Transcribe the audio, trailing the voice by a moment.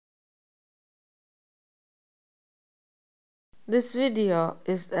This video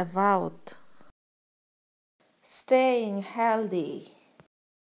is about staying healthy.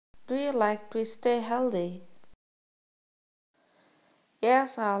 Do you like to stay healthy?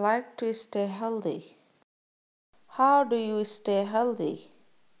 Yes, I like to stay healthy. How do you stay healthy?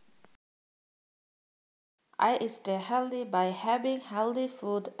 I stay healthy by having healthy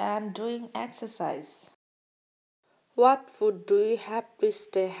food and doing exercise. What food do you have to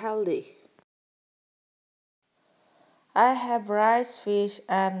stay healthy? I have rice, fish,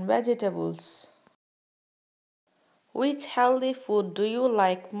 and vegetables. Which healthy food do you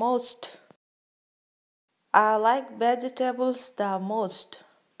like most? I like vegetables the most.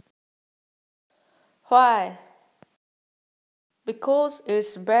 Why? Because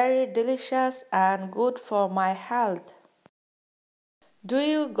it's very delicious and good for my health. Do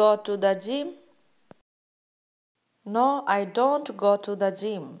you go to the gym? No, I don't go to the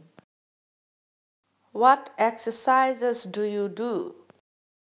gym. What exercises do you do?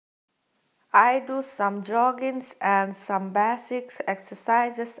 I do some joggings and some basic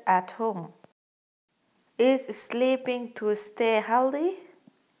exercises at home. Is sleeping to stay healthy?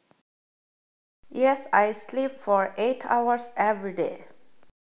 Yes, I sleep for 8 hours every day.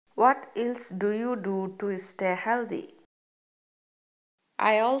 What else do you do to stay healthy?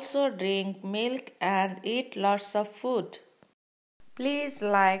 I also drink milk and eat lots of food. Please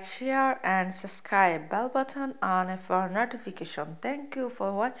like, share and subscribe. Bell button on for notification. Thank you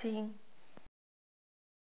for watching.